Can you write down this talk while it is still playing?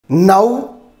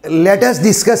Now let us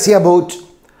discuss about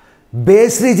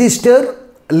base register,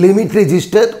 limit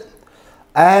register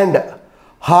and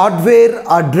hardware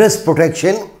address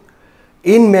protection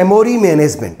in memory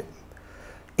management.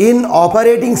 In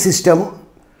operating system,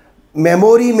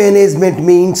 memory management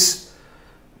means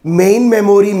main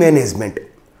memory management.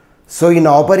 So in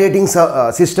operating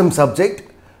system subject,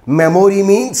 memory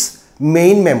means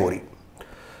main memory.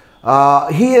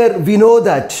 Here we know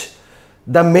that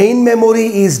the main memory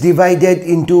is divided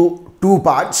into two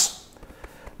parts.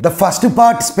 The first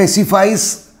part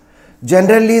specifies,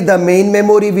 generally the main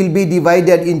memory will be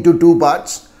divided into two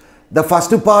parts. The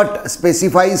first part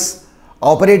specifies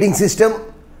operating system,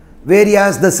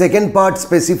 whereas the second part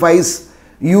specifies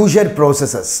user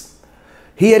processes.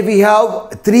 Here we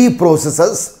have three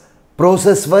processes: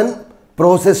 process 1,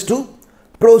 process 2,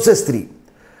 process 3.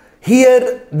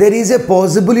 Here there is a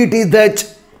possibility that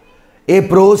a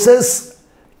process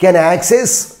can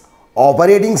access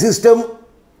operating system,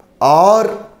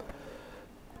 or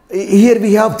here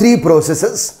we have three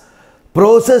processes.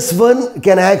 Process 1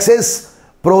 can access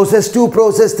process 2,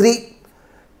 process 3.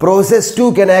 Process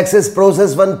 2 can access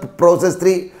process 1, process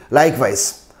 3,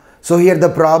 likewise. So here the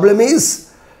problem is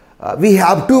we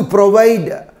have to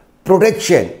provide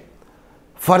protection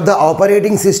for the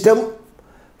operating system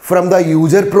from the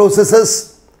user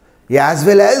processes, as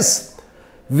well as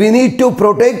we need to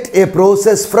protect a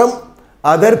process from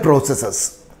other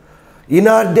processes. In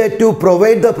order to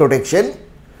provide the protection,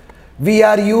 we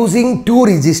are using two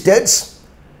registers,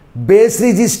 base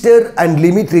register and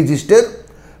limit register,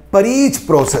 per each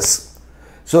process.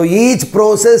 So each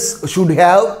process should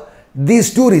have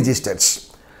these two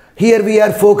registers. Here we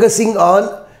are focusing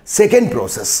on second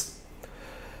process,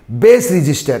 base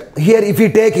register. Here if we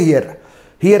take here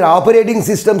operating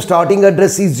system starting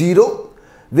address is 0,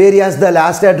 whereas the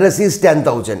last address is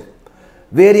 10,000.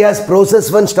 Whereas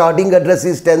process 1 starting address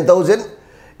is 10,000,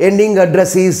 ending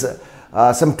address is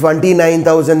some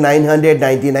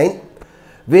 29,999.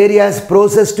 Whereas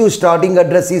process 2 starting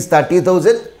address is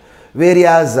 30,000,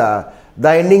 whereas the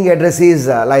ending address is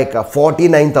like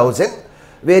 49,000,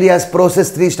 whereas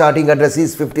process 3 starting address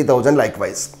is 50,000,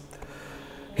 likewise.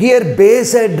 Here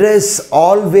base address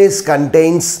always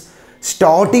contains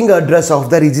starting address of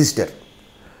the register.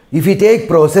 If we take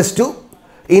process 2,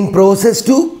 in process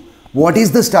 2, what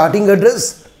is the starting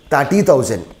address?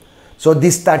 30,000. So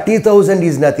this 30,000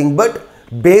 is nothing but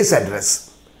base address.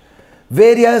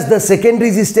 Whereas the second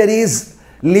register is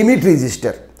limit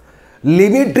register.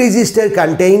 Limit register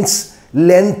contains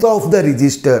length of the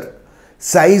register,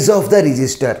 size of the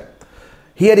register.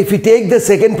 Here if we take the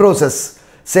second process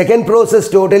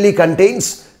totally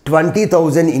contains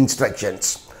 20,000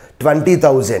 instructions.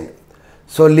 20,000.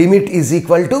 So limit is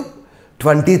equal to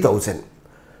 20,000.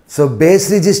 So base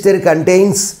register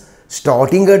contains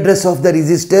starting address of the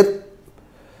register,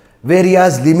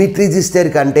 whereas limit register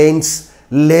contains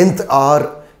length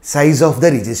or size of the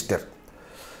register.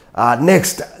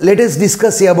 Next, let us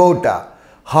discuss about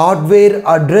hardware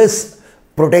address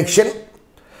protection.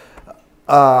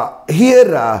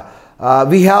 Here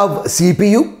we have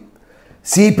CPU.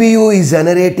 CPU is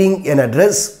generating an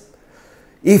address.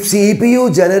 If CPU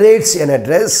generates an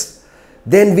address,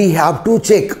 then we have to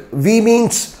check. V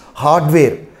means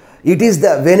hardware. It is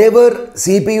the whenever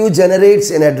CPU generates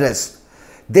an address,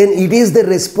 then it is the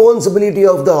responsibility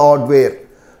of the hardware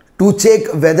to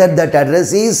check whether that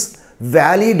address is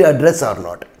valid address or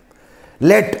not.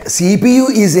 Let CPU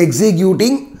is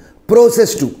executing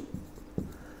process 2.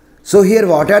 So here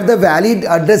what are the valid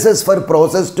addresses for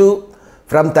process 2?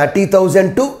 From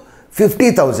 30,000 to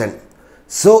 50,000.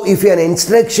 So if an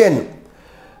instruction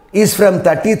is from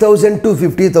 30,000 to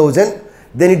 50,000,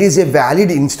 then it is a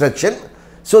valid instruction.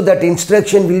 So that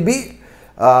instruction will be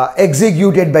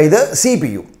executed by the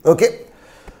CPU. Okay.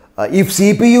 If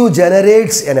CPU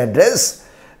generates an address,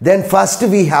 then first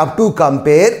we have to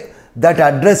compare that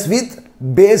address with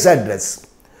base address.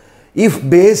 If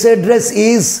base address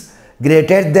is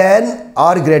greater than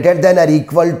or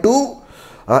equal to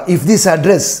if this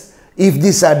address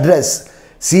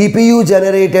CPU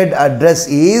generated address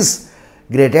is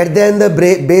greater than the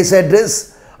base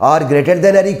address or greater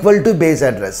than or equal to base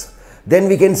address, then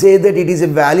we can say that it is a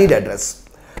valid address.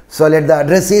 So let the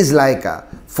address is like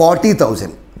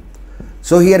 40,000.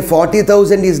 So here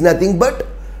 40,000 is nothing but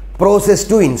process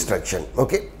 2 instruction.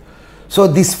 Okay. So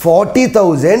this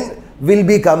 40,000 will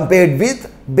be compared with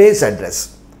base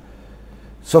address.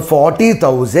 So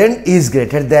 40,000 is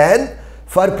greater than,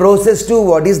 for process 2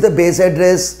 what is the base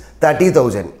address?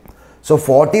 30,000. So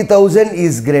 40,000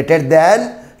 is greater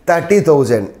than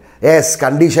 30,000. Yes,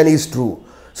 condition is true.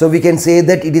 So we can say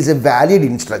that it is a valid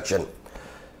instruction.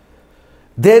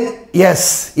 Then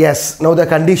yes, now the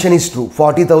condition is true.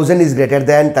 40,000 is greater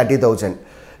than 30,000.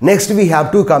 Next we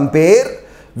have to compare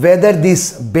whether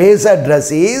this base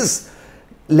address is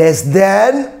less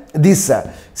than this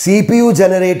CPU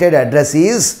generated address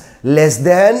is less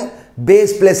than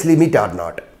base plus limit or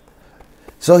not.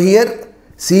 So here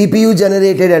CPU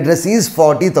generated address is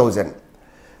 40,000.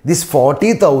 This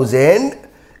 40,000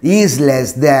 is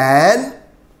less than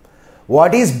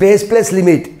what is base plus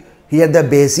limit? Here the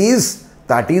base is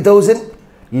 30,000,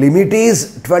 limit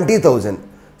is 20,000.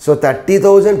 So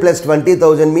 30,000 plus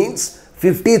 20,000 means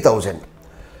 50,000.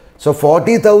 So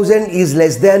 40,000 is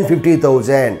less than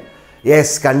 50,000.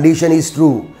 Yes, condition is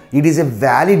true. It is a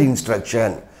valid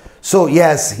instruction. So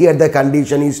yes, here the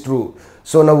condition is true.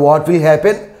 So now what will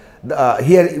happen?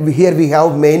 Here we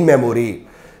have main memory.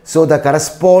 So the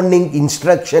corresponding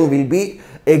instruction will be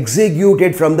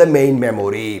executed from the main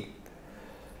memory.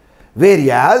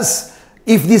 Whereas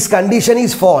if this condition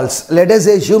is false, let us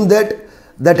assume that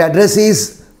address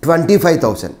is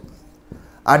 25,000.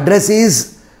 Address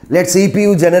is, let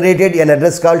CPU generated an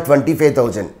address called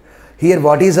 25,000. Here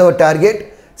what is our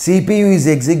target? CPU is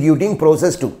executing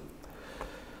process 2.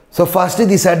 So first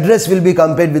this address will be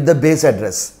compared with the base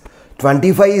address.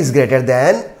 25 is greater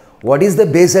than, what is the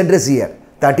base address here?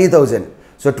 30,000.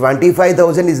 So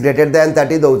 25,000 is greater than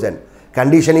 30,000.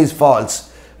 Condition is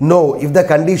false. No, if the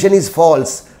condition is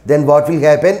false, then what will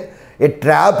happen? A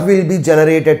trap will be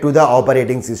generated to the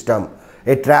operating system.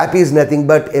 A trap is nothing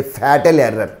but a fatal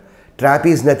error. Trap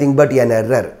is nothing but an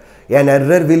error. An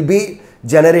error will be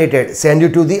generated, send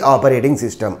it to the operating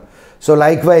system. So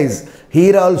likewise,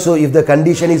 here also if the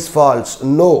condition is false,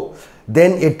 no,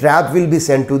 then a trap will be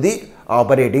sent to the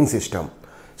operating system.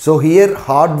 So here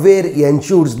hardware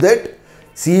ensures that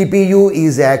CPU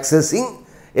is accessing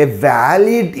a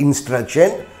valid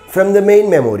instruction from the main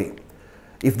memory.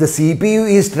 If the CPU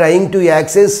is trying to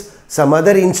access some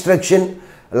other instruction,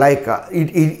 like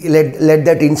let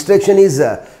that instruction is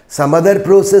some other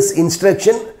process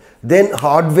instruction, then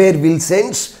hardware will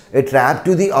send a trap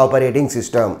to the operating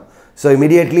system. So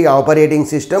immediately operating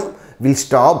system will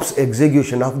stop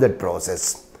execution of that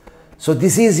process. So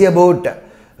this is about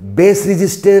base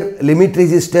register, limit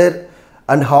register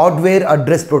and hardware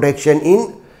address protection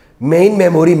in main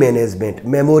memory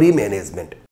management.